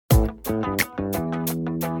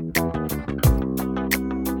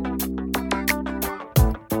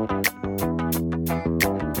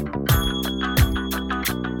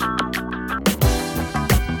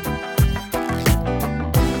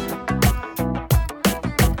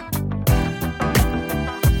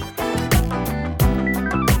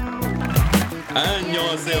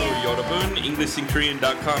안녕하세요 여러분.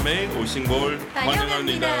 EnglishinKorean.com에 오신 걸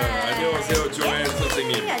환영합니다. 안녕하세요 조앤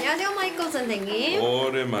선생님. 안녕하세요 마이클 선생님.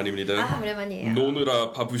 오랜만입니다. 오랜만이에요.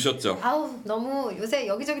 노느라 바쁘셨죠? 아우 너무 요새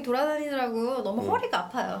여기저기 돌아다니느라고 너무 허리가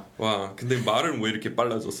아파요. 와 근데 말은 왜 이렇게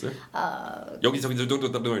빨라졌어요? 여기저기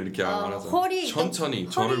이렇게 안 하죠. 천천히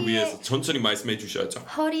저를 위해서 천천히 말씀해 주셔야죠.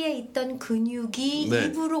 허리에 있던 근육이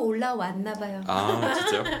입으로 올라왔나 봐요. 아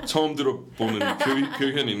진짜요? 처음 들어보는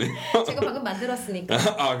표현이네. 제가 방금 만들었으니까.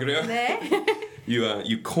 아 그래요? 네.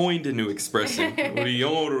 You coined a new expression. 우리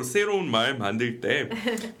영어로 새로운 말 만들 때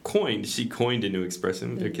she coined a new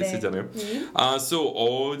expression 이렇게 쓰잖아요. So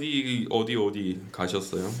어디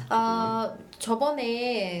가셨어요?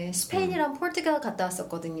 저번에 스페인이랑 포르투갈 갔다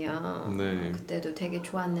왔었거든요. 네. 그때도 되게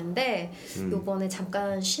좋았는데 이번에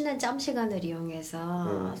잠깐 쉬는 짬 시간을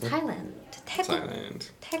이용해서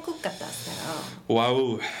태국 갔다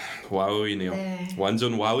왔어요. 와우이네요. 네.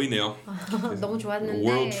 완전 와우이네요. 너무 좋았는데.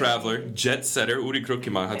 World traveler, jet setter. 우리 그렇게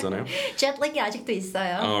말하잖아요. jetleg이 아직도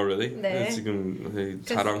있어요. Really? 네. 지금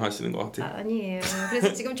자랑하시는 것 같아요. 아니에요.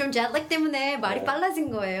 그래서 지금 좀 jetlag 때문에 말이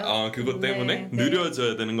빨라진 거예요. 그것 때문에?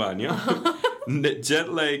 느려져야 되는 거 아니야? 네,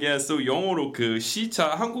 jetleg에서 영어로 그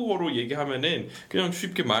시차 한국어로 얘기하면은 그냥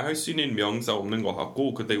쉽게 말할 수 있는 명사 없는 것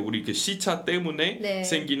같고, 근데 우리 그 시차 때문에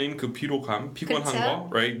생기는 그 피곤한 거,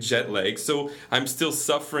 right? Jet lag. So I'm still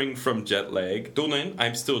suffering from jet lag. 또는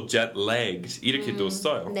I'm still jet lagged 이렇게도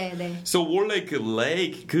써요. 네. So 원래 그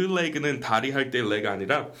leg는 다리 할 때 leg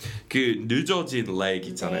아니라 그 늦어진 leg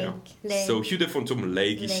있잖아요. So 휴대폰 좀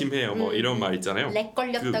leg이 심해요. 뭐 이런 말 있잖아요. leg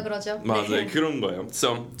걸렸다 그러죠. 맞아요. 그런 거예요.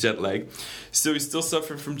 So jet lag. So you still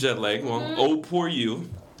suffer from jet lag. Well, oh poor you.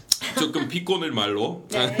 조금 비꼬는 말로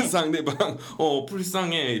상대방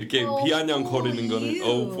불쌍해 이렇게 비아냥거리는 거는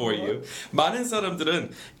oh poor you. 많은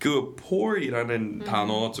사람들은 그 poor이라는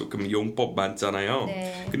단어 조금 용법 많잖아요.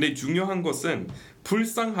 근데 중요한 것은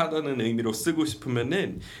불쌍하다는 의미로 쓰고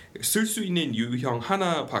싶으면은 쓸 수 있는 유형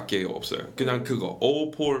하나밖에 없어요. 그냥 그거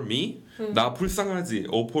oh poor me. 나 불쌍하지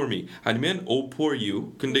oh poor me. 아니면 oh poor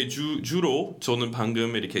you. 근데 주로 저는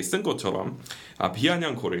방금 이렇게 쓴 것처럼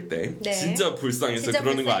비아냥거릴 때 진짜 불쌍해서 진짜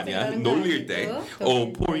그러는 거 아니야. 놀릴 때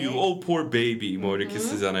oh poor you, oh poor baby 뭐 이렇게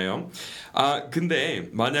쓰잖아요. 근데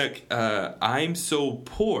만약 I'm so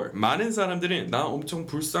poor. 많은 사람들은 나 엄청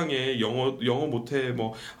불쌍해. 영어 못해.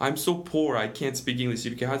 뭐 I'm so poor. I can't speak English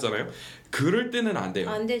이렇게 하잖아요. 그럴 때는 안 돼요.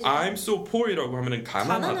 안 되죠. I'm so poor이라고 하면은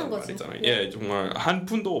가난하다는 말이잖아요. 예, 정말 한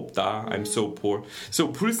푼도 없다. I'm so poor.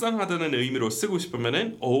 So 불쌍하다는 의미로 쓰고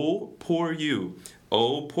싶으면은 oh poor you.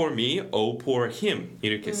 Oh poor me, oh poor him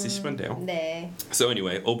이렇게 쓰시면 돼요. 네. So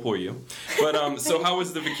anyway, oh poor you. But so how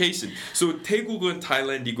was the vacation? So 태국은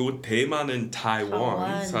타일랜드이고 대만은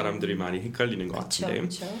타이완. 사람들이 많이 헷갈리는 것 같은데.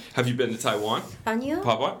 그쵸. Have you been to Taiwan? 아니요.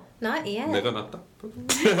 봐봐. Not yet. 내가 낫다.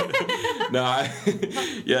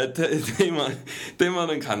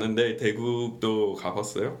 대만은 갔는데 태국도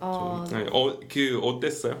가봤어요.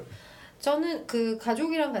 어땠어요? 저는 그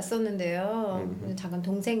가족이랑 갔었는데요. 잠깐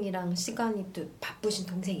동생이랑 시간이 또 바쁘신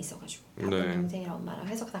동생이 있어가지고 동생이랑 엄마랑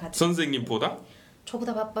해서 다 같이. 선생님보다?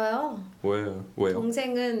 저보다 바빠요. 왜요?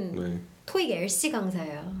 동생은 토익 LC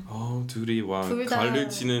강사예요. 둘이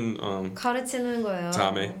가르치는 거예요.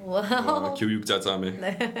 자매. 교육자 자매.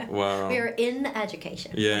 네. Wow. We are in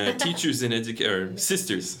education. Yeah, teachers in education,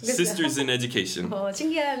 sisters in education.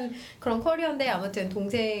 신기한 그런 커리어인데 아무튼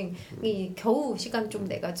동생이 겨우 시간 좀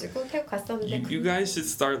내가지고 태국 갔었는데. You guys should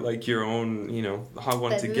start like your own,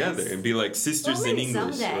 학원 together and be like sisters in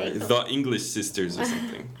English, or the English sisters or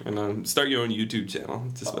something, and start your own YouTube channel.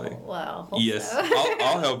 Just like yes, so.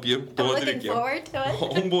 I'll help you. Looking forward to it.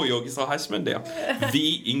 홍보 여기서 하시면 돼요.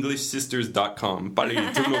 TheEnglishSisters.com 빨리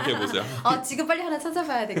등록해 보세요. 지금 빨리 하나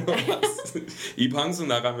찾아봐야 되겠다. 이 방송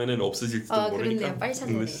나가면은 없어질지도 모르니까. 그렇네요. 빨리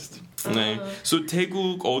찾아야 돼. 네. So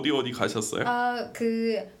태국 어디 가셨어요?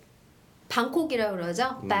 그 방콕이라고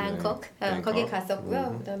그러죠. 방콕. 거기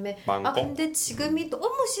갔었고요. 그다음에 근데 지금이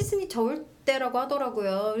너무 시즌이 더울 때라고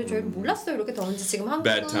하더라고요. 저희 몰랐어요. 이렇게 더운지. 지금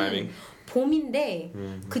한국은 봄인데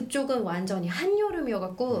그쪽은 완전히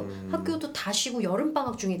한여름이어갖고 학교도 다 쉬고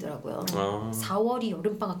여름방학 중이더라고요. 4월이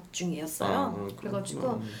여름방학 중이었어요.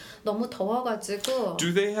 그래가지고 너무 더워가지고.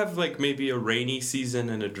 Do they have like maybe a rainy season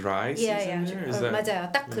and a dry season? 맞아요.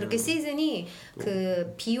 딱 그렇게 시즌이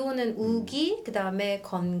그 비 오는 우기 그다음에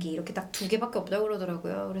건기 이렇게 딱 두 개밖에 없다고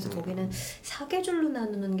그러더라고요. 그래서 거기는 사계절로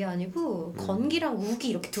나누는 게 아니고 건기랑 우기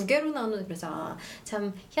이렇게 두 개로 나누는. 그래서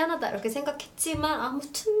참 희한하다 이렇게 생각했지만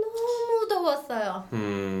아무튼 너무 더웠어요.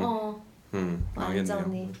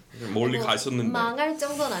 완전히 멀리 가셨는데 망할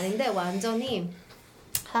정도는 아닌데 완전히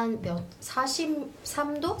한 몇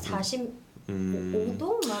 43도 40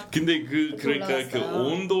 5도 막. 근데 그러니까 올라갔어요. 그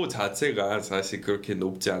온도 자체가 사실 그렇게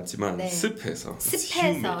높지 않지만 네. 습해서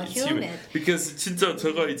humid. because 진짜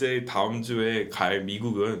제가 이제 다음 주에 갈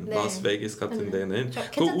미국은 네. 라스베이거스 같은 데는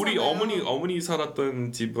그 우리 어머니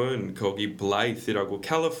살았던 집은 거기 블라이스라고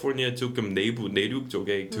캘리포니아 조금 내륙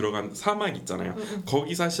쪽에 들어간 사막 있잖아요.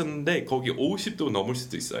 거기 사셨는데 거기 50도 넘을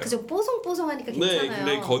수도 있어요. 그죠, 뽀송뽀송하니까 네, 괜찮아요.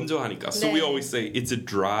 근데 건조하니까. So 네. we always say it's a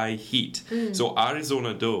dry heat. So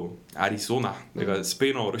아리조나도 아리조나 내가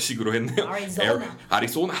스페인어식으로 했네요.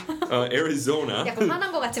 아리조나. 애리조나. 약간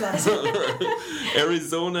화난 것 같지 말아서.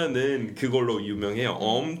 애리조나는 그걸로 유명해요.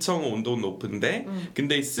 엄청 온도 높은데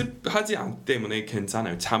근데 습하지 않기 때문에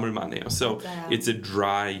괜찮아요. 참을만 해요. So 맞아요. it's a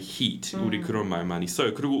dry heat. 우리 그런 말 많이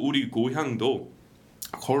써요. 그리고 우리 고향도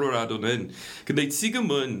콜로라도는 근데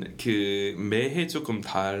지금은 그 매해 조금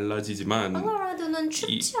달라지지만 콜로라도는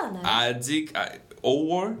춥지 않아요? 아직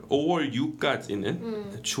 5월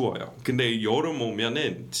 6까지는 추워요. 근데 여름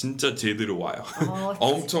오면은 진짜 제대로 와요.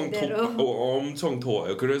 엄청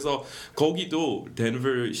더워요. 그래서 거기도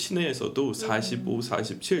덴버 시내에서도 45,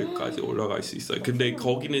 47까지 올라갈 수 있어요. 근데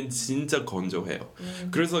거기는 진짜 건조해요.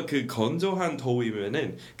 그래서 그 건조한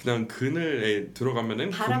더위면은 그냥 그늘에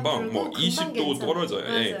들어가면은 금방 뭐 20도 떨어져요.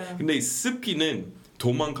 예. 근데 습기는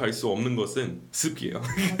도망갈 수 없는 것은 습기예요.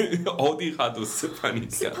 어디 가도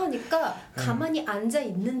습하니까 가만히 앉아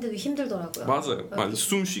있는데도 힘들더라고요. 맞아요.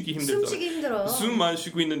 숨 쉬기 힘들죠. 힘들어요. 숨만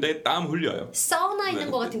쉬고 있는데 땀 흘려요. 사우나 있는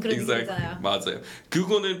것 같은 그런 느낌이잖아요. 맞아요.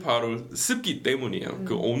 그거는 바로 습기 때문이에요.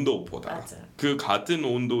 그 온도보다. 맞아요. 그 같은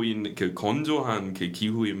온도인 그 건조한 그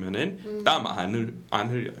기후이면은 땀 안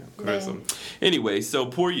흘려요. 그래서 anyway, so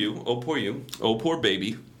poor you, poor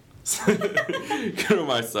baby. 그런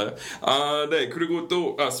말 써요. 네. 그리고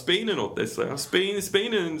또 스페인은 어땠어요?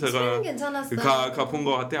 스페인은 제가 괜찮았어요. 가본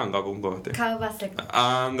것 같아? 안 가본 것 같아? 가봤을 거.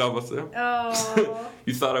 안 가봤어요?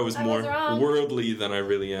 You thought I was more worldly than I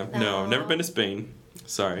really am. No, never been to Spain.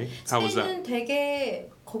 Sorry. How was that? 스페인은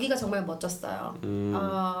되게 거기가 정말 멋졌어요.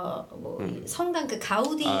 성당 그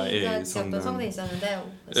가우디가 지었던 성당이 있었는데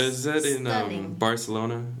Is that in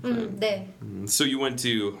Barcelona? 네. So you went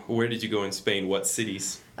to, where did you go in Spain? What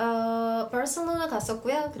cities? 바르셀로나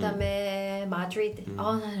갔었고요. 그다음에 마드리드.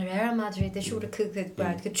 레알 마드리드 쇼를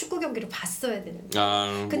그 축구 경기를 봤어야 되는데.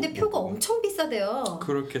 근데 표가 엄청 비싸대요.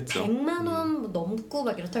 그렇겠죠. 100만 원 넘고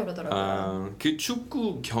막 이렇다 그러더라고요. 그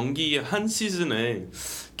축구 경기 한 시즌에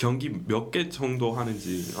경기 몇 개 정도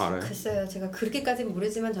하는지 알아요? 글쎄요, 제가 그렇게까지는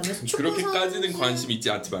모르지만 저는 축구 그렇게까지는 관심 있지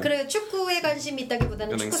않지만. 그래, 축구에 관심이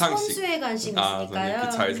있다기보다는 축구 선수에 관심이 있으니까요.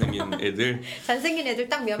 그 잘생긴 애들. 잘생긴 애들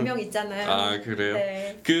딱 몇 명 있잖아요. 그래요?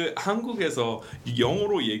 네. 그 한국에서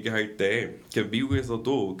영어로 얘기할 때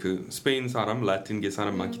미국에서도 그 스페인 사람, 라틴계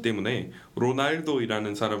사람 많기 때문에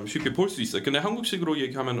로날도이라는 사람 쉽게 볼 수 있어요. 근데 한국식으로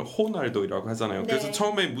얘기하면 호날도이라고 하잖아요. 그래서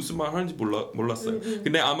처음에 무슨 말 하는지 몰랐어요.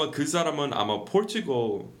 근데 아마 그 사람은 아마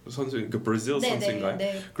포르투갈 선수, 그 브라질 선수인가요?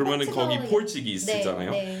 그러면은 거기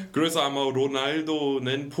포르투기스잖아요. 그래서 아마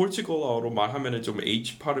로날도는 포르투갈어로 말하면은 좀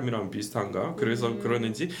H 발음이랑 비슷한가? 그래서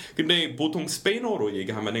그러는지. 근데 보통 스페인어로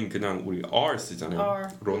얘기하면은 그냥 우리 R 쓰잖아요.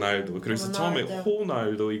 로날도. 그래서 처음에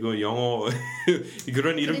호날도 이거 영어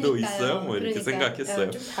그런 이름도 있어요. 뭐 이렇게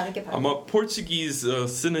생각했어요. 좀 다르게 아마 포르투기스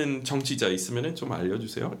쓰는 정치자 있으면 좀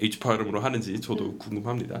알려주세요. H 발음으로 하는지 저도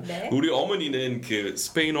궁금합니다. 네. 우리 어머니는 그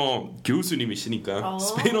스페인어 교수님이시니까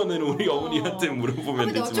스페인어는 우리 어머니한테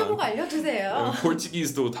물어보면 되지만 여쭤보고 알려주세요.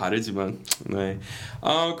 포르투기스도 다르지만 네.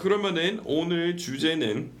 그러면은 오늘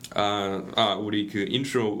주제는 우리 그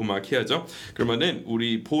인트로 음악 해야죠. 그러면은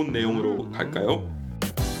우리 본 내용으로 갈까요?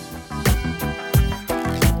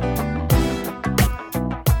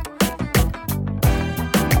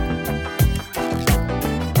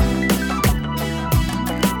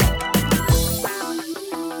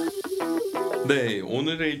 네,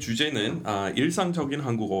 오늘의 주제는 일상적인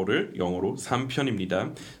한국어를 영어로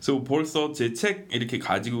 3편입니다. So 벌써 제 책 이렇게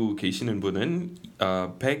가지고 계시는 분은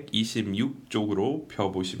 126쪽으로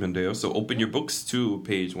펴보시면 돼요. So open your books to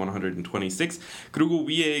page 126. 그리고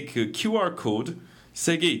위에 그 QR 코드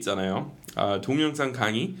 3개 있잖아요. 동영상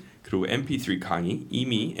강의 그리고 MP3 강의.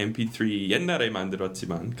 이미 MP3 옛날에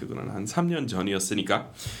만들었지만 그거는 한 3년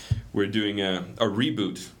전이었으니까 we're doing a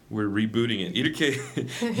reboot. We're rebooting it. 이렇게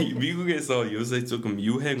미국에서 요새 조금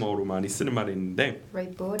유행어로 많이 쓰는 말이 있는데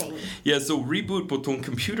Rebooting. Yeah, so reboot 보통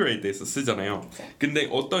컴퓨터에 대해서 쓰잖아요. 근데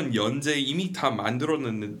어떤 연재 이미 다 만들어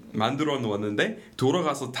놓았는데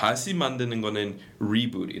돌아가서 다시 만드는 거는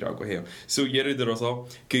reboot이라고 해요. So 예를 들어서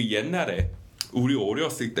그 옛날에 우리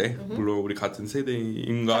어렸을 때 물론 우리 같은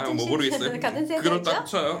세대인가 뭐 모르겠어요. 같은 세대죠? 그렇다고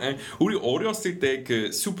쳐요. 네. 우리 어렸을 때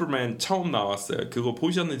그 슈퍼맨 처음 나왔어요. 그거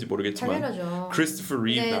보셨는지 모르겠지만 당연하죠. 크리스토퍼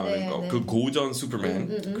리브 나오는 거. 그 고전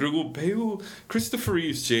슈퍼맨. 그리고 배우 크리스토퍼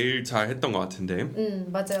리브 제일 잘했던 것 같은데.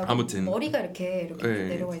 맞아요. 아무튼 머리가 이렇게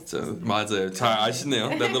내려와 있어요. 맞아요. 잘 아시네요.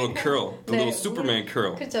 That little curl, the little Superman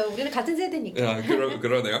curl. 그렇죠. 우리는 같은 세대니까.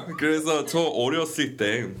 그러네요. 그래서 저 어렸을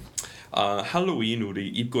때 할로윈 우리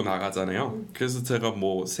입고 나가잖아요. 그래서 제가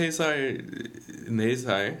뭐 3살,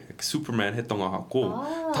 4살 슈퍼맨 했던 것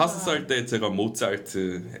같고 5살 때 제가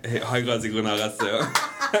모차르트 해가지고 나갔어요.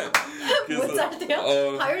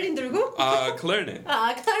 모차르트요? 바이올린 들고? 클래리넷.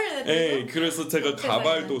 클래리넷. 네, 그래서 제가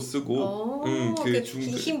가발도 쓰고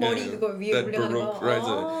흰 머리 그거 위에 올려가는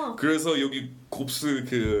거. 그래서 여기 곱슬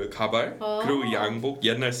그 가발 그리고 양복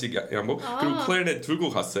옛날식 양복 그리고 클래리넷 들고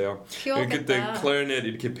갔어요. 귀엽겠다. 그때 클래리넷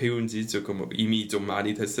이렇게 배운 지 조금 이미 좀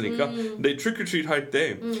많이 됐으니까 근데 트릭 or 트리트 할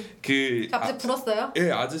때 그 갑자기 불었어요?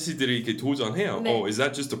 예, 아저씨들이 이렇게 도전해요. Is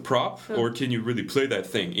that just a prop or can you really play that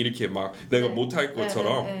thing? 이렇게 막 내가 못할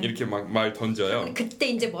것처럼 이렇게 막 말 던져요. 그때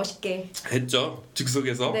이제 멋있게 했죠.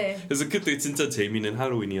 즉석에서. 그래서 그때 진짜 재미있는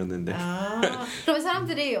할로윈이었는데. 그러면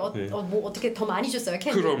사람들이 뭐 어떻게 더 많이 줬어요?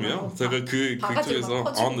 그럼요. 제가 그쪽에서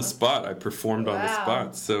on the spot, I performed on the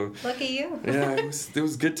spot. So lucky you. Yeah, it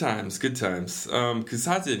was good times, good times. 그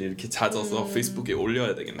사진 이렇게 찾아서 페이스북에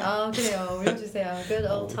올려야 되겠네. 그래요. 올려주세요. Good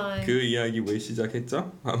old time. 그 이야기 왜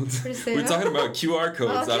시작했죠? 아무튼 글쎄요. we're talking about QR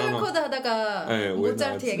codes. QR 코드 하다가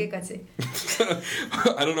모차르트 얘기까지.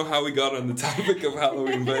 I don't know how we got on the topic of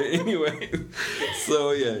Halloween, but anyway.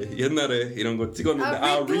 So yeah, 옛날에 이런 거 찍었는데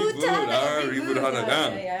리부트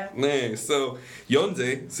하다가 네, so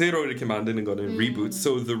연재 새로 이렇게 만드는 거는 reboot.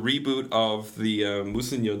 So the reboot of the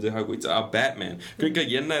무슨 연재 하고 있죠? Batman. 그러니까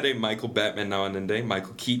옛날에 마이클 배트맨 나왔는데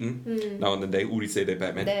마이클 키튼 나왔는데 우리 세대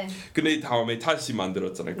배트맨. 근데 다음에 다시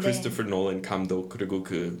만들었잖아요. 크리스토퍼 놀란 감독 그리고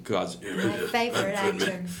그 아주 My favorite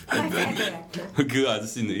actor. My favorite actor. 그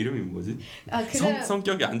아저씨는 이름이 뭐지?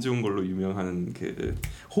 성격이 안 좋은 걸로 유명한 그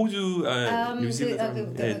호주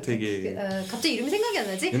뉴질랜드 되게 갑자기 이름 생각이 안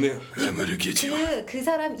나지? 근데 그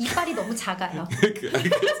사람 이빨이 너무 작아요.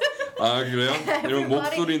 그래요? 이런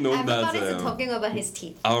목소리 너무 낮아요. Everybody's talking about his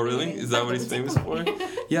teeth. Oh really? Is that what he's famous for?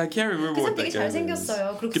 Yeah, I can't remember what that guy is. 되게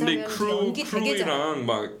잘생겼어요. 근데 크루이랑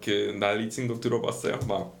막 그 난리 친 거 들어봤어요?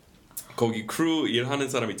 막 거기 크루 일하는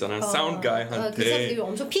사람 있잖아요. 사운드 가이한테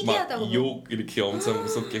엄청 피기하다고 욕 이렇게 엄청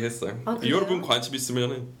무섭게 했어요. 여러분 관심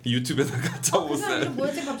있으면 유튜브에다가 쳐보세요.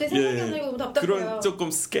 뭐였지 갑자기 생각이 안 나고 너무 답답해요. 그런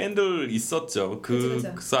조금 스캔들 있었죠. 그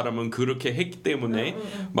사람은 그렇게 했기 때문에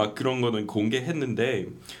막 그런 거는 공개했는데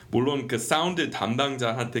물론 그 사운드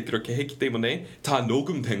담당자한테 그렇게 했기 때문에 다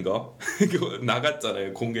녹음된 거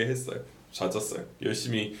나갔잖아요. 공개했어요. 찾았어요.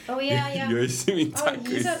 열심히 열심히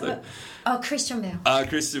찾고 있어요. 크리스찬 베일.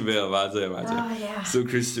 크리스찬 베일 맞아요. So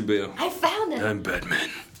Christian Bale. I found it. I'm Batman.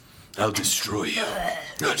 I'll destroy you.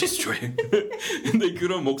 I'll destroy you. 근데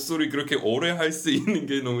그런 목소리 그렇게 오래 할 수 있는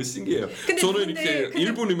게 너무 신기해요. 저는 이렇게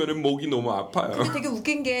 1분이면 목이 너무 아파요. 근데 되게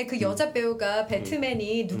웃긴 게 그 여자 배우가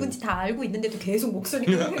배트맨이 누군지 다 알고 있는데도 계속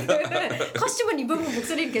목소리가 커스튬을 입으면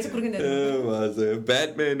목소리를 계속 그렇게 내는 맞아요.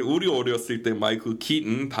 배트맨 우리 어렸을 때 마이클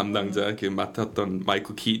키튼 담당자 그 맡았던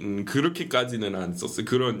마이클 키튼 그렇게까지는 안 썼어요.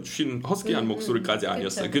 그런 허스키한 목소리까지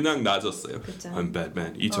아니었어요. 그냥 낮았어요. I'm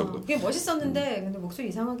Batman 이 정도. 그게 멋있었는데 근데 목소리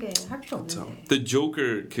이상하게 할 필요 없는데. The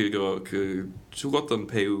Joker 그 죽었던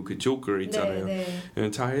배우 그 조커 있잖아요.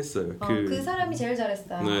 잘했어요. 그 사람이 제일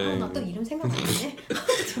잘했어요. 나 또 이름 생각 안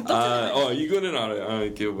나네. 이거는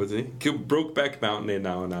알아요. 그 뭐지? 그 Brokeback Mountain에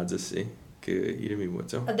나온 아저씨. 그 이름이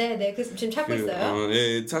뭐죠? 네, 그 지금 찾고 있어요.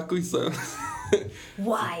 네, 찾고 있어요.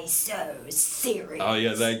 Why so serious?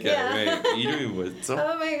 Yeah, that guy. Right. 이름이 뭐였죠?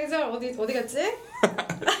 그 사람 어디 갔지?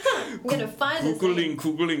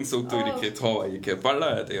 구글링 속도 이렇게 더 이렇게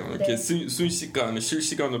빨라야 돼요. 이렇게 순식간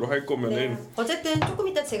실시간으로 할 거면은. 어쨌든 조금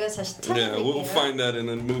이따 제가 다시 찾아볼게요. We'll find that and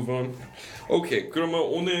then move on. 오케이, 그러면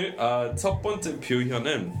오늘 첫 번째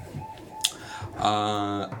표현은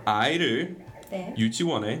아이를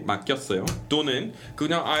유치원에 맡겼어요. 또는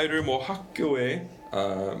그냥 아이를 뭐 학교에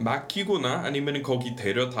맡기거나 아니면 거기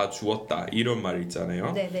데려다 주었다 이런 말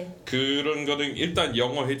있잖아요. 그런 거는 일단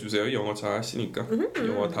영어 해주세요. 영어 잘 하시니까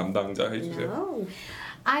영어 담당자 해주세요. No.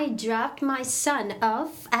 I dropped my son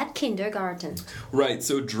off at kindergarten. Right,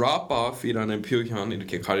 so drop off이라는 표현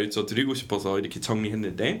이렇게 가르쳐 드리고 싶어서 이렇게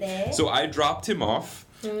정리했는데, so I dropped him off.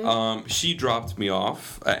 She dropped me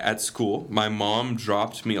off at school. My mom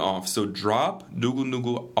dropped me off. So drop 누구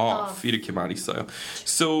off 이렇게 말이 있어요.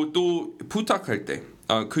 So 또 부탁할 때,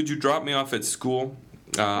 could you drop me off at school?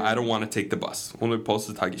 I don't want to take the bus. 오늘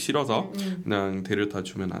버스 타기 싫어서 그냥 데려다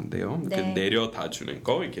주면 안 돼요. 네. 내려다 주는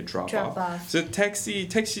거 이렇게 drop off. So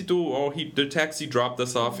택시도 the taxi dropped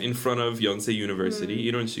us off in front of 연세 University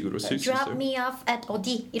이런 식으로 쓸 수 있어요. Drop me off at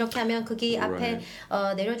어디 이렇게 하면 거기 앞에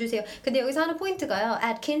내려주세요. 근데 여기서 하는 포인트가요.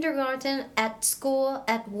 At kindergarten, at school,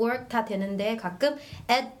 at work 다 되는데 가끔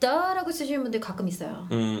at the라고 쓰시는 분들 가끔 있어요.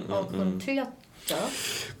 그건 틀렸죠.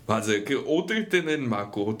 맞아요. 그 얻을 때는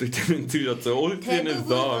맞고 얻을 때는 틀렸죠. 얻을 때는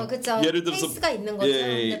더 예를 들어서 케이스가 있는 거죠.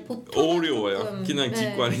 예, 어려워요. 그냥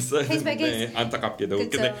직관이 있어야 되는데 안타깝게도. 그쵸.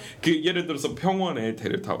 근데 그 예를 들어서 병원에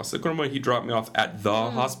데려다 왔어요. 그러면 he dropped me off at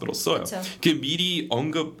the hospital 써요. 그 미리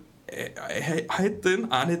했든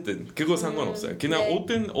안 했든 그거 상관없어요. 그냥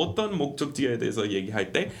어떤 목적지에 대해서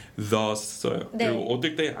얘기할 때 the 써요. 그리고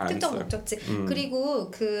어떨 때 안 특정 써요. 목적지. 그리고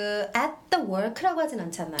그 at the work라고 하진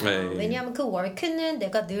않잖아요. 왜냐하면 그 work는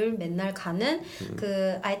내가 늘 맨날 가는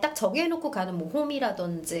그 아예 딱 정해놓고 가는 뭐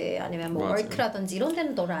home이라든지 아니면 뭐 work라든지 이런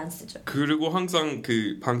데는 너를 안 쓰죠. 그리고 항상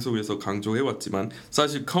그 방송에서 강조해왔지만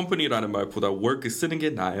사실 company라는 말보다 work 쓰는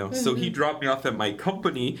게 나아요. So he dropped me off at my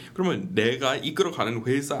company. 그러면 내가 이끌어가는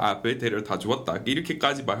회사 앞에 데려다 주었다.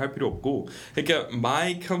 이렇게까지 말할 필요 없고 그러니까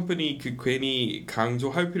my company 그 괜히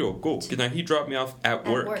강조할 필요 없고 그냥 he dropped me off at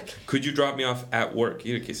work. Could you drop me off at work?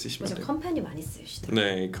 이렇게 쓰시면 돼요. 컴퍼니 많이 쓰시더라고요.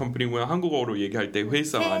 네, 컴퍼니는 한국어로 얘기할 때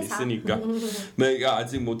회사 많이 쓰니까 내가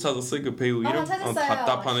아직 못 찾았어요. 그 배우 이름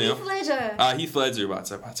답답하네요. Heath Ledger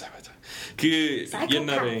맞아. 그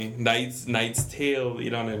옛날에 Knight's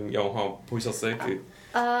Tale이라는 영화 보셨어요?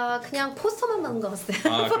 그냥 포스터만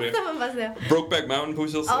봤어요. 포스터만 봤어요. Brokeback Mountain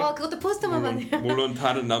보셨어요? 그것도 포스터만 봤네요. 물론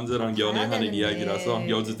다른 남자랑 연애하는 이야기라서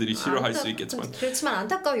여자들이 싫어할 수 있겠지만 그렇지만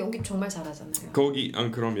안타까워 연기 정말 잘하잖아요. 거기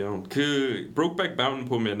그러면 그 Brokeback Mountain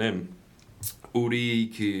보면은 우리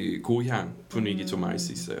그 고향 분위기 좀 알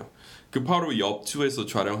수 있어요. 그 바로 옆주에서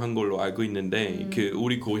촬영한 걸로 알고 있는데 그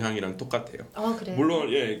우리 고향이랑 똑같아요. 그래요? 물론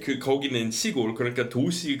그 거기는 시골 그러니까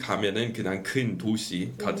도시 가면은 그냥 큰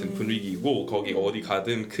도시 같은 분위기고 거기 어디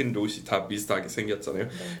가든 큰 도시 다 비슷하게 생겼잖아요.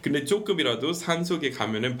 근데 조금이라도 산속에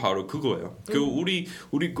가면은 바로 그거예요. 그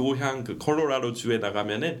우리 고향 그 콜로라도 주에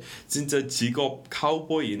나가면은 진짜 직업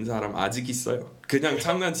카우보이인 사람 아직 있어요. 그냥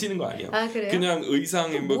장난치는 거 아니에요. 그래요? 그냥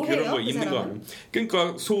의상에 뭐 그런 거 있는 거 아니에요.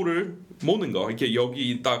 그러니까 소를 모는 거 이렇게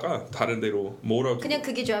여기 있다가 다른 데로 몰아. 그냥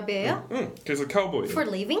그게 잡이에요? 응. 그래서 카우보이. For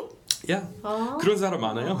living? 그런 사람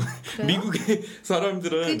많아요. 미국의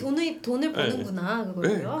사람들은 그 돈을 버는구나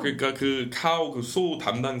그걸로요. 그러니까 그 카우 그 소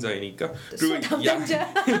담당자이니까. 소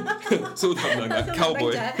담당자. 소 담당자.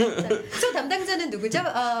 카우보이. 소 담당자는 누구죠?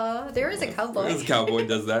 There is a cowboy. There's a cowboy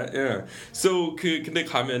does that. Yeah. So 근데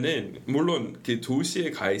가면은 물론 그 도시에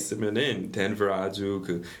가 있으면은 덴버 아주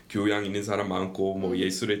그 교양 있는 사람 많고 뭐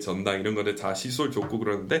예술의 전당 이런 거를 다 시설 좋고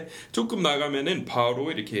그러는데 조금 나가면은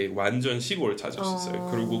바로 이렇게 완전 시골 찾을 수 있어요.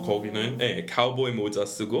 그리고 거기는 카우보이 모자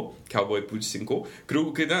쓰고 카우보이 붓 신고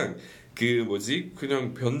그리고 그냥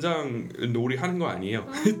그냥 변장 놀이 하는 거 아니에요.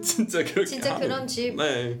 진짜 그렇게 진짜 그런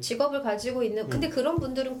직업을 가지고 있는 근데 그런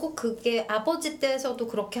분들은 꼭 그게 아버지 때에서도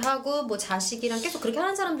그렇게 하고 뭐 자식이랑 계속 그렇게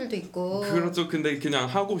하는 사람들도 있고 그렇죠. 근데 그냥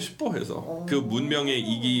하고 싶어 해서 그 문명의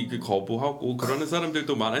이기 거부하고 그러는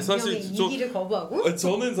사람들도 많아요. 사실 이기를 거부하고?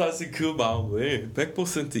 저는 사실 그 마음을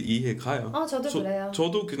 100% 이해가요. 저도 그래요.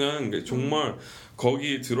 저도 그냥 정말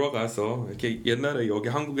거기 들어가서 이렇게 옛날에 여기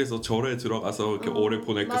한국에서 절에 들어가서 이렇게 오래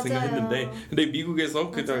보낼까 생각했는데 근데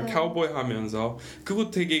미국에서 그냥 카우보이 하면서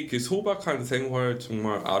그거 되게 그 소박한 생활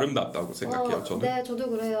정말 아름답다고 생각해요. 저는. 네,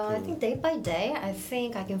 저도 그래요. I think day by day, I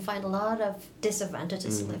think I can find a lot of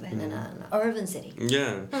disadvantages living in an urban city.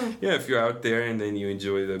 Yeah, if you're out there and then you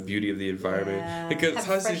enjoy the beauty of the environment. 그러니까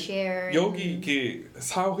사실 여기 그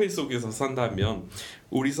사회 속에서 산다면.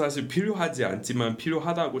 우리 사실 필요하지 않지만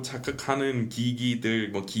필요하다고 착각하는 기기들,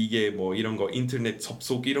 뭐 기계, 뭐 이런 거 인터넷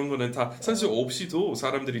접속 이런 거는 다 사실 없이도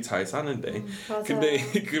사람들이 잘 사는데. 근데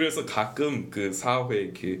그래서 가끔 그 사회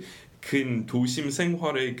그 큰 도심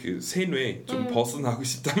생활의 그 세뇌 좀 벗어나고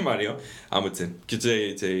싶단 말이에요. 아무튼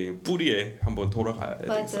제 뿌리에 한번 돌아가야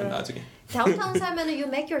돼요. 나중에. 다운타운 살면은 you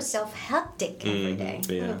make yourself hectic every day.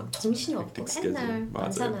 정신이 없고 맨날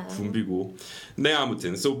많잖아요. 붐비고. 네,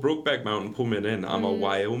 아무튼 so Brokeback Mountain 보면은 아마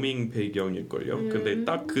와이오밍 배경일걸요. 근데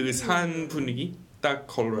딱 그 산 분위기 딱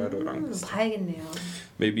콜로라도랑 봐야겠네요.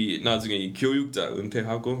 maybe 나중에 이 교육자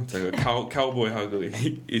은퇴하고 제가 카우보이하고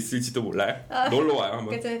있을지도 몰라요. 놀러 와요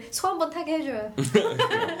한번. 그래서 소 한번 타게 해줘요.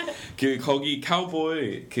 그 거기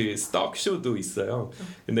카우보이 그 스톡 쇼도 있어요.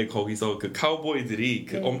 근데 거기서 그 카우보이들이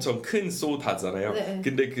그 엄청 큰 소 타잖아요.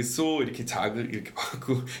 근데 그 소 이렇게 작은 이렇게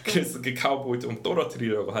하고 그래서 그 카우보이 좀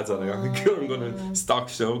떨어뜨리려고 하잖아요. 그런 거는 스톡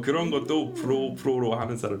쇼 그런 것도 프로로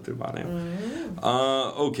하는 사람들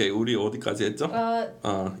많아요. 오케이 우리 어디까지 했죠?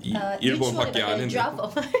 1번밖에 안 했는데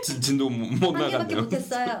진도 못 나갔네요. 한 개밖에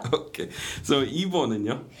못했어요. 오케이. So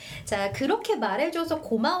 2번은요? 자, 그렇게 말해줘서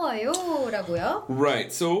고마워요라고요. Right.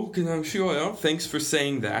 So 그냥 쉬워요. Thanks for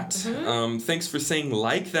saying that. Thanks for saying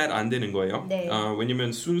like that 안 되는 거예요. 네.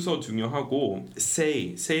 왜냐면 순서 중요하고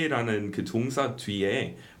say라는 그 동사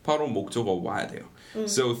뒤에 바로 목적어 와야 돼요.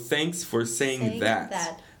 So thanks for saying that.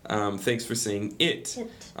 Thanks for saying it.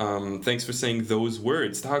 Thanks for saying those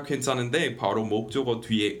words. 다 괜찮은데 바로 목적어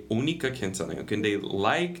뒤에 오니까 괜찮아요. 근데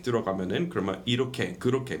like 들어가면은 그러면 이렇게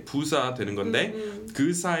그렇게 부사 되는 건데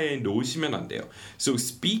그 사이에 놓으시면 안 돼요. So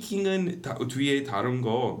speaking은 뒤에 다른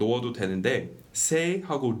거 넣어도 되는데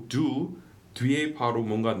say하고 do 뒤에 바로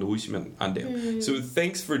뭔가 놓으시면 안 돼요. So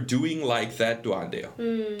thanks for doing like that도 안 돼요.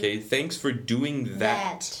 Okay, thanks for doing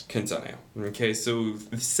that. 괜찮아요. Okay, so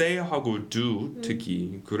say하고 do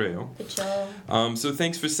특히 그래요. 그렇죠. So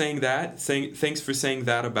thanks for saying that. Thanks for saying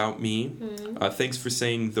that about me. Thanks for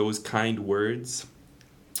saying those kind words.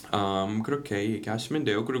 그렇게 얘기하시면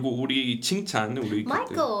돼요. 그리고 우리 칭찬 우리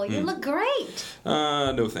Michael, you look great.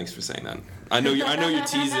 No, thanks for saying that. I know you're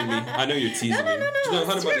teasing me. I know you're teasing me. No,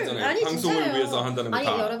 하는 말이잖아요. 아니, 방송을 진짜요. 위해서 한다는 거 아니,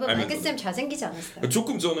 다 여러분, 알면서. 마이클 쌤 잘생기지 않았어요.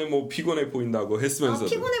 조금 전에 뭐 피곤해 보인다고 했으면서.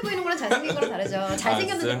 피곤해 보이는 거랑 잘생긴 거랑 다르죠.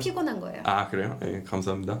 잘생겼는데 피곤한 거예요. 아, 그래요? 네,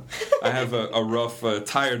 감사합니다. I have a rough,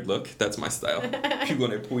 tired look. That's my style.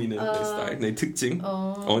 피곤해 보이는 내 스타일. 내 특징.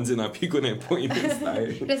 언제나 피곤해 보이는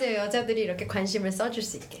스타일. 그래서 여자들이 이렇게 관심을 써줄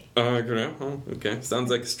수 있게. 아, 그래요? Okay.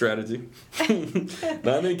 Sounds like a strategy.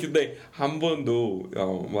 나는 근데 한 번도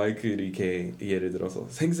마이클이 이렇게 예를 들어서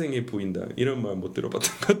생생해 보인다 이런 말 못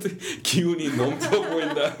들어봤던 것 같아. 기운이 넘쳐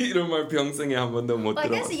보인다 이런 말 평생에 한 번도 못 I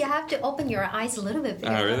들어봤어. guess you have to open your eyes a little bit.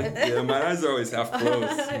 Ah, really? Yeah, my eyes are always half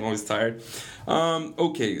closed. I'm always tired.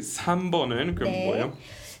 Okay, 3번은 그럼 네. 뭐예요?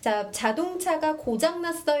 자, 자동차가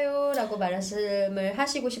고장났어요 라고 말씀을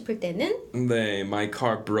하시고 싶을 때는 네, my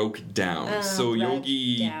car broke down. So broke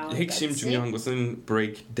여기 down. 핵심 That's 중요한 it. 것은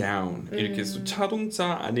break down. 이렇게 해서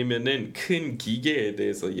자동차 아니면은 큰 기계에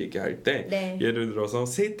대해서 얘기할 때 네. 예를 들어서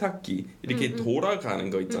세탁기 이렇게 돌아가는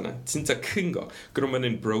거 있잖아. 진짜 큰 거.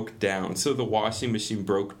 그러면은 broke down. So the washing machine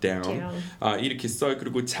broke down. 이렇게 써요.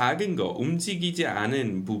 그리고 작은 거 움직이지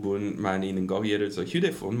않은 부분만 있는 거 예를 들어서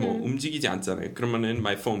휴대폰 뭐 움직이지 않잖아요. 그러면은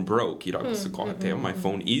my phone broke 이라고 쓸 것 같아요. My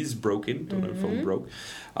phone is broken 또는 phone broke.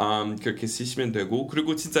 그렇게 쓰시면 되고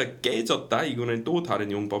그리고 진짜 깨졌다 이거는 또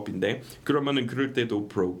다른 용법인데 그러면은 그럴 때도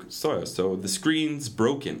broke 써요. So the screen's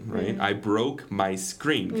broken, right? I broke my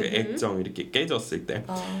screen. 그 액정 이렇게 깨졌을 때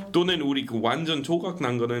또는 우리 그 완전 조각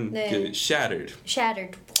난 거는 네. 그 shattered.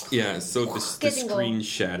 Shattered. Yeah, so the screen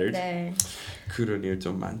shattered. 네. 그런 일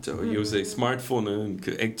좀 많죠. 요새 스마트폰은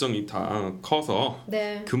그 액정이 다 커서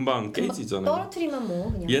네. 금방 깨지잖아요. 떨어뜨리면 뭐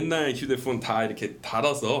그냥. 옛날 휴대폰 다 이렇게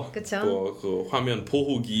닫아서 그쵸? 그 화면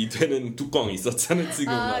보호기 되는 뚜껑이 있었잖아요.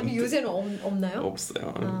 지금은 요새는 없나요?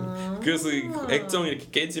 없어요. 그래서 그 액정이 이렇게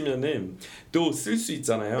깨지면은 또 쓸 수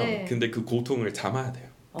있잖아요. 네. 근데 그 고통을 참아야 돼요.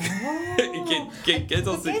 이게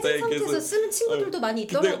깨졌을 때 깨진 상태에서 쓰는 친구들도 많이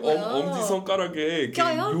있더라고요. 근데 엄지 손가락에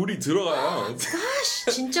요리 들어가요.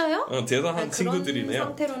 진짜요? 대단한 친구들이네요.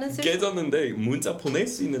 상태로는 깨졌는데 문자 보낼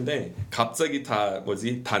수 있는데 갑자기 다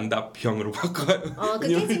단답형으로 바꿔요. 그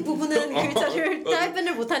깨진 부분은 글자를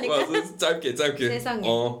타이핑을 못하니까. 짧게. 세상에.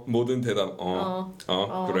 모든 대답.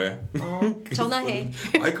 그래. 전화해.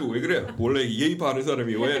 마이크 왜 그래? 원래 예의 바른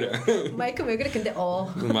사람이 왜 이래? 마이크 왜 그래? 근데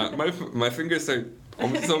My fingers are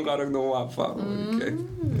엄지손가락 너무 아파. 이렇게.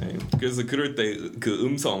 네. 그래서 그럴 때 그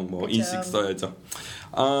음성 인식 써야죠.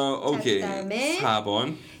 오케이. 그다음에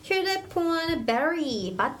 4번. 휴대폰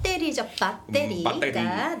배터리죠.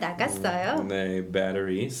 배터리가 나갔어요. 네,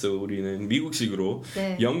 battery. So 우리는 미국식으로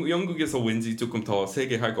네. 영국에서 왠지 조금 더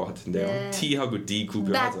세게 할 것 같은데요. 네. T하고 D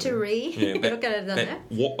구별하잖아요. Battery. 이렇게 하잖아요.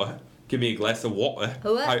 Give me a glass of water.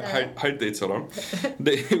 할 때처럼.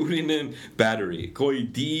 근데 우리는 battery.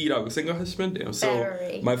 거의 D라고 생각하시면 돼요. So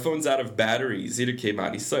Battery. my phone's out of batteries. 이렇게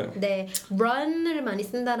많이 써요. 네, run을 많이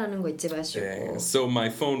쓴다라는 거 잊지 마시고. 네. So my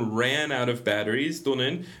phone ran out of batteries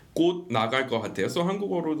또는 곧 나갈 것 같아요. So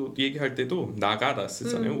한국어로도 얘기할 때도 나가다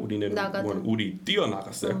쓰잖아요. 우리는 우리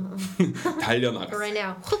뛰어나갔어요. 달려나갔어요. Right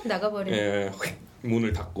now, 훅 나가버리는. 예,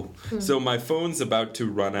 문을 닫고. So my phone's about to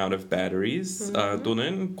run out of batteries.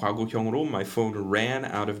 또는 과거형으로 my phone ran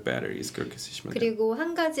out of batteries. 그렇게 쓰시면 돼요. 그리고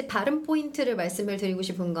한 가지 발음 포인트를 말씀을 드리고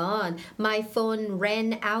싶은 건 my phone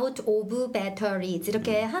ran out of batteries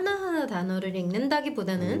이렇게 하나하나 단어를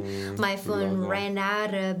읽는다기보다는 my phone ran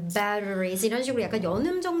out of batteries 이런 식으로 약간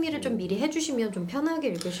연음 정리를 좀 미리 해주시면 좀 편하게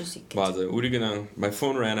읽으실 수 있겠죠. 맞아요. 우리 그냥 my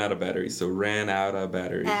phone ran out of batteries. So ran out of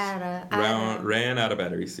batteries. ran out of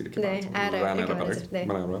batteries 이렇게 네, 말하죠. ran out of batteries. hard. 네.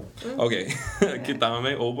 오케이. 그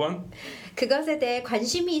다음에 5번. 그것에 대해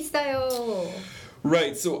관심이 있어요.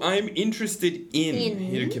 Right, so I'm interested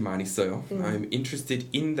in 이렇게 많이 써요. I'm interested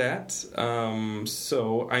in that.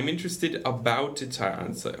 So I'm interested about 잘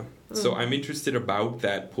안 써요. So I'm interested about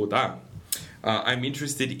that 보다 I'm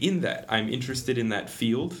interested in that. I'm interested in that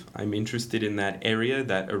field. I'm interested in that area,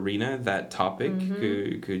 that arena, that topic.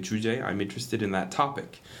 그 주제. I'm interested in that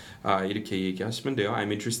topic. 이렇게 얘기하시면 돼요.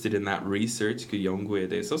 I'm interested in that research. 그 연구에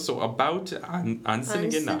대해서. So about 안 쓰는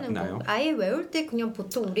게 나요. 아예 외울 때 그냥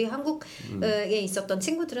보통 우리 한국에 있었던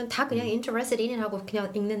친구들은 다 그냥 interested in 하고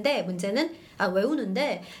그냥 읽는데 문제는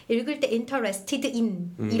외우는데 읽을 때 interested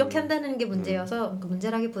in 이렇게 한다는 게 문제여서 그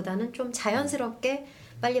문제라기보다는 좀 자연스럽게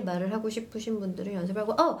빨리 말을 하고 싶으신 분들은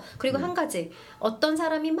연습하고 그리고 한 가지 어떤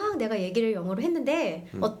사람이 막 내가 얘기를 영어로 했는데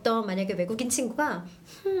어떤 만약에 외국인 친구가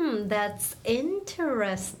that's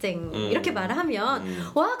interesting 이렇게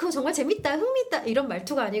말하면 와 그거 정말 재밌다 흥미있다 이런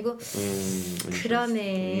말투가 아니고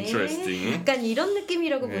그러네 interesting. 약간 이런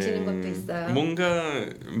느낌이라고 보시는 것도 있어요. 뭔가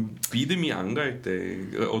믿음이 안 갈 때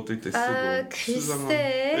어떨 때 쓰고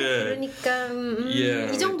글쎄 그러니까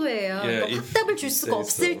이 정도예요. 확답을 줄 수가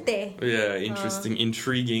없을 때 interesting,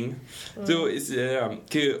 intriguing. So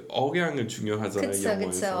그 억양은 중요하잖아요.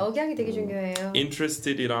 그쵸. 억양이 되게 중요해요.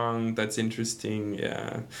 Interested이랑 that's interesting.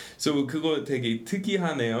 So 그거 되게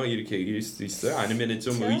특이하네요. 이렇게 읽을 수 있어요. 아니면은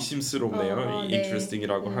좀 의심스럽네요.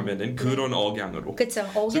 interesting이라고 하면은 그런 억양으로. 그쵸.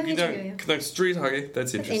 억양이 중요해요. 그냥 straight하게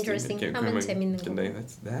that's interesting. 하면 재밌는 거. 근데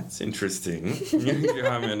that's interesting. 이렇게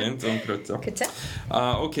하면은 좀 그렇죠. 그쵸?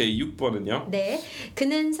 오케이 6번은요. 네,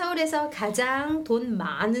 그는 서울에서 가장 돈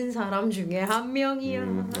많은 사람 중에 한 명이야.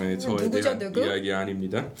 네, 저에 누구죠, 대한 누구? 이야기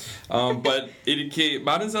아닙니다. But 이렇게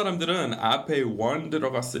많은 사람들은 앞에 one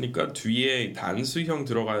들어갔으니까 뒤에 단수형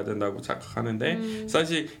들어가야 된다고 착각하는데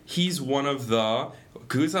사실 he's one of the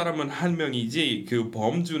그 사람은 한 명이지 그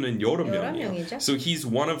범주는 여러 명이에요. So he's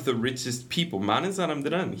one of the richest people. 많은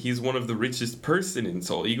사람들은 he's one of the richest person in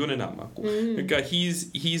Seoul. 이거는 안 맞고. 그러니까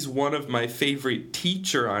he's one of my favorite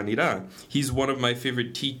teacher 아니라 he's one of my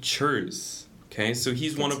favorite teachers. Okay, so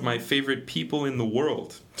he's one of my favorite people in the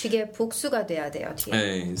world. 뒤에 복수가 돼야 돼요. 뒤에.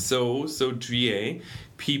 네, so 뒤에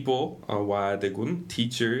people 와야 되군.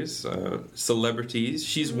 Teachers, celebrities.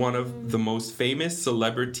 She's one of the most famous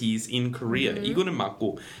celebrities in Korea. 이거는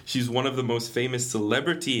맞고 she's one of the most famous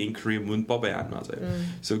celebrity in Korea 문법에 안 맞아요.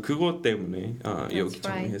 So 그것 때문에 여기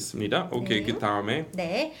정리했습니다. 오케이, 그 다음에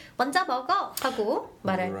네, 먼저 먹어 하고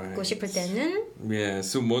말하고 싶을 때는 Yeah,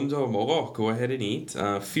 so 먼저 먹어. Go ahead and eat.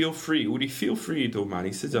 Feel free. 우리 feel free도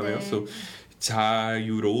많이 쓰잖아요. 네. So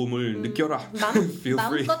자유로움을 느껴라. Feel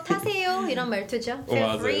free. 마음껏 하세요. 이런 말투죠.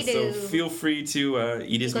 Feel free to. So feel free to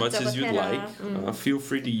eat as much as you'd like. Feel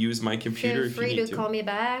free to use my computer if you need to. Feel free to call me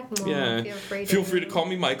back. Feel free to call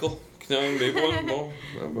me Michael. 그냥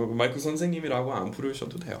매번 마이클 선생님이라고 안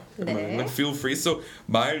부르셔도 돼요. 네. Feel free. So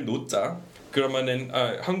말 놓자. 그러면은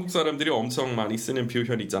한국 사람들이 엄청 많이 쓰는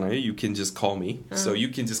표현 있잖아요. You can just call me. So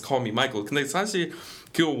you can just call me Michael. 근데 사실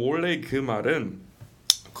그 원래 그 말은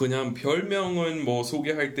그냥 별명은 뭐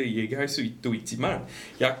소개할 때 얘기할 수도 있지만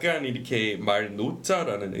약간 이렇게 말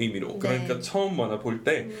놓자라는 의미로. 그러니까 처음 만나볼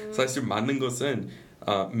때 사실 맞는 것은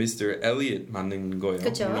Mr. Elliot 맞는 거예요.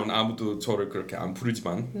 그쵸? 물론 아무도 저를 그렇게 안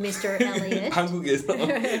부르지만 Mr. Elliot. 한국에서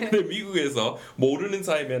미국에서 모르는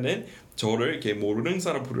사이면은 저를 이렇게 모르는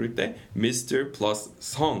사람 부를 때 Mr. plus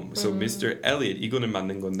성, so Mr. Elliot 이거는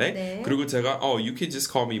맞는 건데 네. 그리고 제가 you can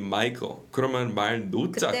just call me Michael 그러면 말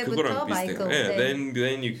놓자 그거랑 비슷해요. 네.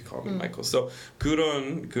 Then you can call me Michael. So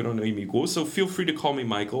그런 의미고. So feel free to call me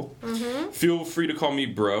Michael. Feel free to call me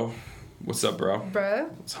bro. What's up, bro?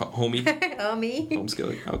 Bro. Homie. Homie.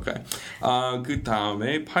 Homeschooling. Okay. 그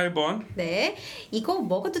다음에 8번. 네. 이거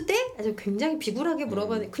먹어도 돼? 아주 굉장히 비굴하게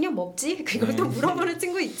물어보는 그냥 먹지? 그걸 또 물어보는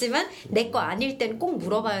친구 있지만 내 거 아닐 땐 꼭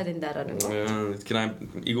물어봐야 된다라는 거. 그냥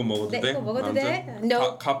이거 먹어도 돼? 이거 먹어도 돼?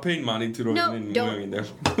 No. 카페인 많이 들어있는 모양인데요.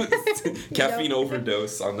 Caffeine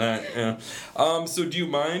overdose on that. Yeah. So do you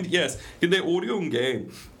mind? Yes. 근데 어려운 게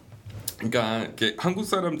그러니까 한국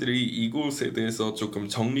사람들이 이곳에 대해서 조금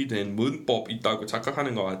정리된 문법 있다고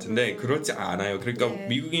착각하는 것 같은데 그렇지 않아요. 그러니까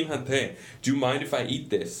미국인한테 Do you mind if I eat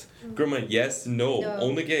this? 그러면 yes, no.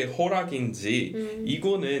 어느 게 허락인지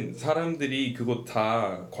이거는 사람들이 그거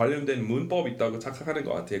다 관련된 문법 있다고 착각하는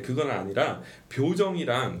것 같아요. 그건 아니라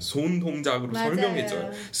표정이랑 손 동작으로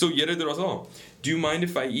설명해줘요. So 예를 들어서 Do you mind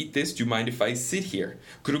if I eat this? Do you mind if I sit here?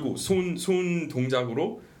 그리고 손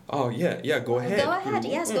동작으로 yeah, go ahead. Go ahead,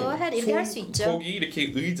 yes, go ahead. 이렇게 할 수 있죠. 거기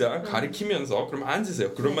이렇게 의자 가리키면서 그럼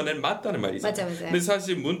앉으세요. 그러면은 맞다는 말이죠. 맞아. 근데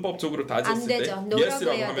사실 문법적으로 따졌을 때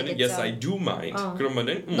yes라고 하면은 yes, I do mind.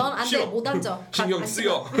 그러면은 넌 안 돼, 못 앉아. 신경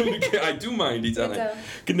쓰여. 이렇게 I do mind이잖아요. 맞아요.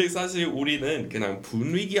 근데 사실 우리는 그냥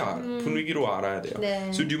분위기로 알아야 돼요. 네.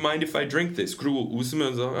 So do you mind if I drink this? 그리고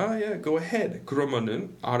웃으면서 yeah, go ahead.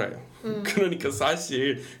 그러면은 알아요. 그러니까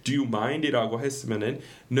사실 do you mind이라고 했으면은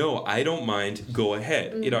no, I don't mind, go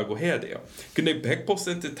ahead 이라고 해야 돼요. 근데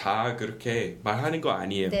 100%다 그렇게 말하는 거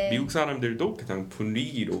아니에요. 네. 미국 사람들도 그냥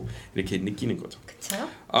분위기로 이렇게 느끼는 거죠. 그쵸?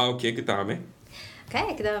 오케이, 그 다음에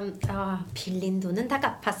오케이, 그다음 빌린 돈은 다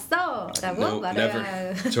갚았어 라고 No, 말해요.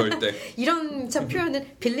 never. 절대. 이런 참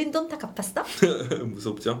표현은 빌린 돈 다 갚았어?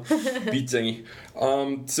 무섭죠? 빚쟁이.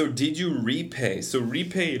 So did you repay? So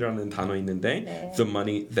repay라는 단어 있는데 네. the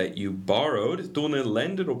money that you borrowed 또는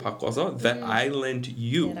lend로 바꿔서 that I lent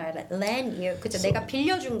you. lend you. 그죠? 내가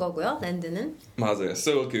빌려준 거고요. lend는. 맞아요.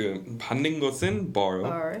 So 그 받는 것은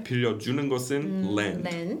borrow, 빌려주는 것은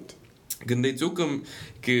lend. 근데 조금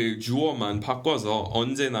그 주어만 바꿔서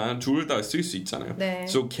언제나 둘 다 쓸 수 있잖아요. 네.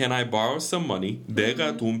 So can I borrow some money?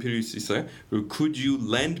 내가 돈 빌릴 수 있어요? 그리고 could you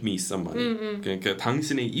lend me some money? 그러니까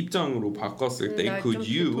당신의 입장으로 바꿨을 때 could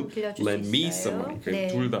you lend me some money? 네.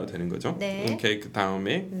 둘 다 되는 거죠. 네. 오케이, 그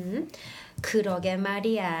다음에 그러게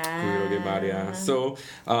말이야. So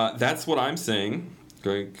that's what I'm saying.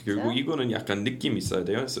 그리고 이거는 약간 느낌 있어야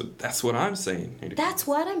돼요. So that's what I'm saying. 이렇게. That's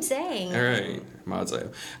what I'm saying. Alright, 맞아요.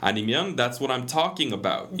 아니면 that's what I'm talking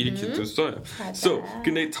about 이렇게도 써요. So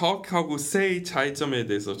근데 talk하고 say 차이점에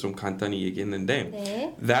대해서 좀 간단히 얘기했는데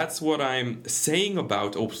네. that's what I'm saying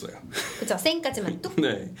about 없어요. 그죠? saying까지만 뚝.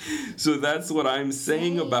 네. So that's what I'm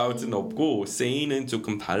saying about은 없고 saying은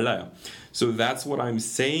조금 달라요. So that's what I'm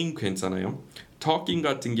saying 괜찮아요. talking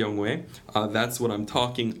같은 경우에 that's what I'm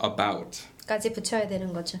talking about. 까지 붙여야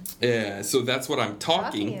되는 거죠. Yeah, so that's what I'm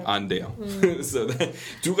talking 안 돼요. So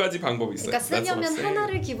두 가지 방법이 있어요. 그러니까 쓰려면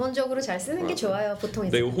하나를 기본적으로 잘 쓰는 게 좋아요. 보통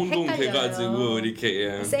이제 혼동돼가지고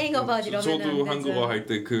이렇게 saying about 이러면 저도 한국어 할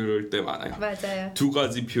때 그럴 때 많아요. 맞아요. 두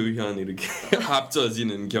가지 표현 이렇게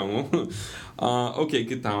합쳐지는 경우. 오케이,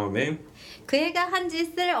 그 다음에 그 애가 한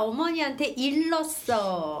짓을 어머니한테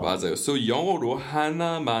일렀어. 맞아요. So 영어로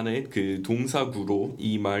하나만의 그 동사구로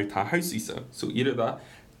이 말 다 할 수 있어요. So 이러다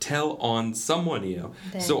tell on someone이에요.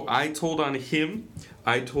 네. So I told on him,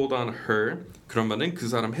 I told on her. 그러면은 그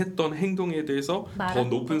사람 했던 행동에 대해서 더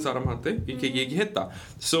높은 사람한테 이렇게 얘기했다.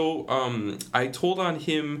 So I told on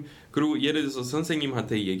him. 그리고 예를 들어서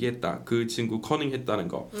선생님한테 얘기했다. 그 친구 커닝했다는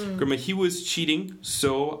거. 그러면 he was cheating,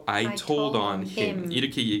 so I told on him.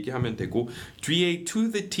 이렇게 얘기하면 되고 뒤에 to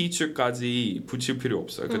the teacher까지 붙일 필요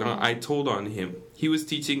없어요. 그냥 I told on him. He was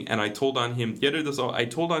teaching and I told on him. 예를 들어서 I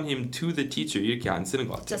told on him to the teacher 이렇게 안 쓰는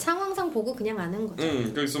것 같아요. 상황상 보고 그냥 아는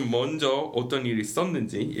거죠. 그래서 먼저 어떤 일이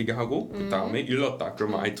있었는지 얘기하고 그 다음에 일렀다.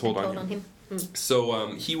 그러면 I told on him.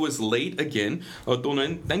 So he was late again.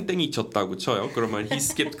 또는 땡땡이 쳤다고 쳐요. 그러면 he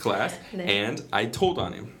skipped class 네. and I told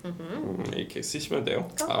on him. 이렇게 쓰시면 돼요.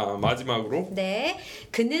 마지막으로 네,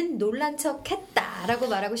 그는 놀란 척했다라고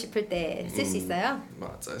말하고 싶을 때 쓸 수 있어요.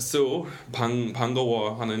 맞아. So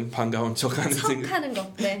반가워하는 반가운 척하는 척하는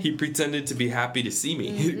거. 네. He pretended to be happy to see me.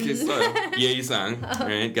 이렇게 써요. 예의상,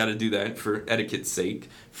 right? Got to do that for etiquette's sake,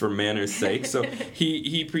 for manners' sake. So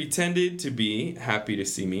he pretended to be happy to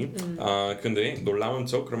see me. 근데 놀라운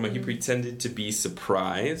척 그러면 he pretended to be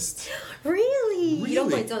surprised. Really? 이런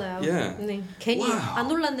거 있잖아요. Yeah. 네. 괜히 안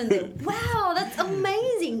놀랐는데 wow, that's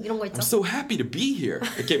amazing 이런 거 있죠. I'm so happy to be here.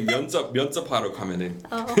 이렇게 면접하러 가면은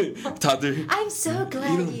다들 I'm so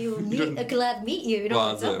glad glad meet you 이런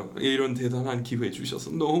거죠. 맞아요. 이런 대단한 기회 주셔서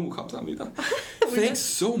너무 감사합니다. Thanks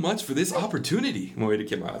so much for this opportunity. 뭐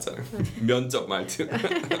이렇게 말하잖아요. 면접 말투.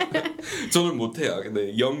 저는 못해요.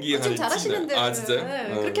 근데 연기하는 좀 잘하시는데. 진짜요?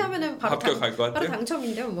 네. 그렇게 하면은 바로 합격할 것 같아요. 바로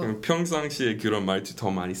당첨인데요, 뭐. 평상시에 그런 말투 더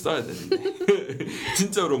많이 써야 되는데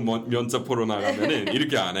진짜로 면접 보러 나가면은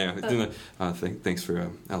이렇게 안 해요. Thanks for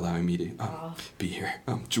allowing me to be here.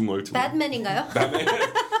 중얼투. Batman인가요? Batman.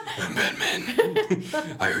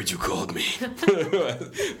 I heard you called me.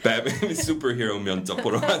 Batman superhero 면접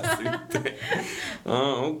보러 왔을 때.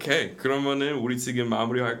 오케이. 그러면은 우리 지금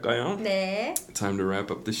마무리할까요? 네. Time to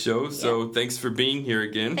wrap up the show. So thanks for being here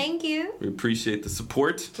again. Thank you. We appreciate the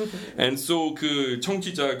support. And so 그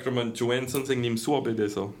청취자 그러면 조앤 선생님 수업에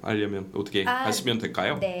대해서 알려면 어떻게 하시면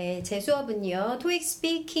될까요? 네, 제 수업은요. 토익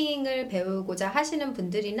스피킹을 배우고자 하시는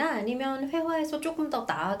분들이나 아니면 회화에서 조금 더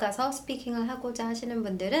나아가서 스피킹을 하고자 하시는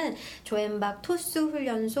분들은 조앤박 토스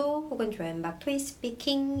훈련소 혹은 조앤박 토익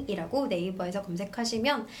스피킹이라고 네이버에서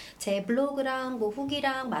검색하시면 제 블로그랑 뭐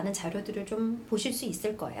후기랑 많은 자료들을 좀 보실 수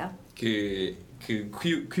있을 거예요. 그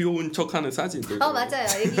귀여운 척하는 사진들. 맞아요.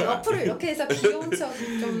 여기 옆으로 이렇게 해서 귀여운 척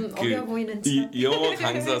좀 어려 보이는 척. 영어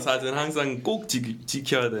강사 사진 항상 꼭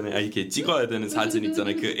지켜야 되는, 이렇게 찍어야 되는 사진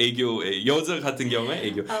있잖아요. 그 애교 여자 같은 경우에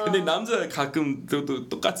애교. 근데 남자 가끔 또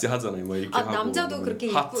똑같이 하잖아요. 뭐 이렇게 하고. 남자도 그렇게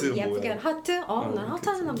예쁘게 한 하트? 난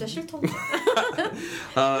하트하는 남자 싫던데.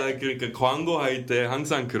 그러니까 광고할 때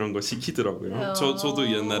항상 그런 거 시키더라고요.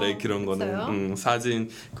 저도 옛날에 그런 거는 사진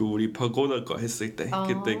우리 파고다 거 했을 때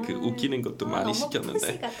그때 웃기는 것도 많이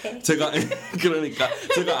시켰는데 제가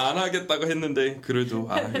제가 안 하겠다고 했는데 그래도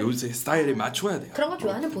요새 스타일에 맞춰야 돼요. 그런 거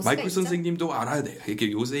좋아하는 보스가 마이클 있죠? 선생님도 알아야 돼요.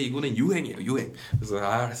 이게 요새 이거는 유행이에요, 유행. 그래서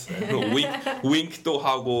알았어요. 윙크도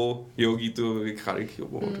하고 여기도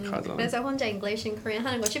가르치고 가잖아요. 그래서 혼자 English and Korean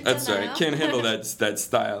하는 거 쉽잖아요. That's right. Can't handle that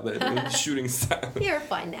style, that shooting style. You're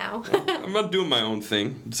fine now. I'm not doing my own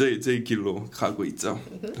thing. 제 길로 가고 있죠.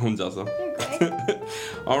 혼자서.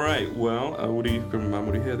 Alright, well, 우리 그럼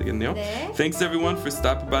마무리해야 되겠네요. 네. Thanks everyone for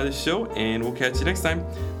stopping by the show, and we'll catch you next time.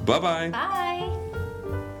 Bye bye. Bye.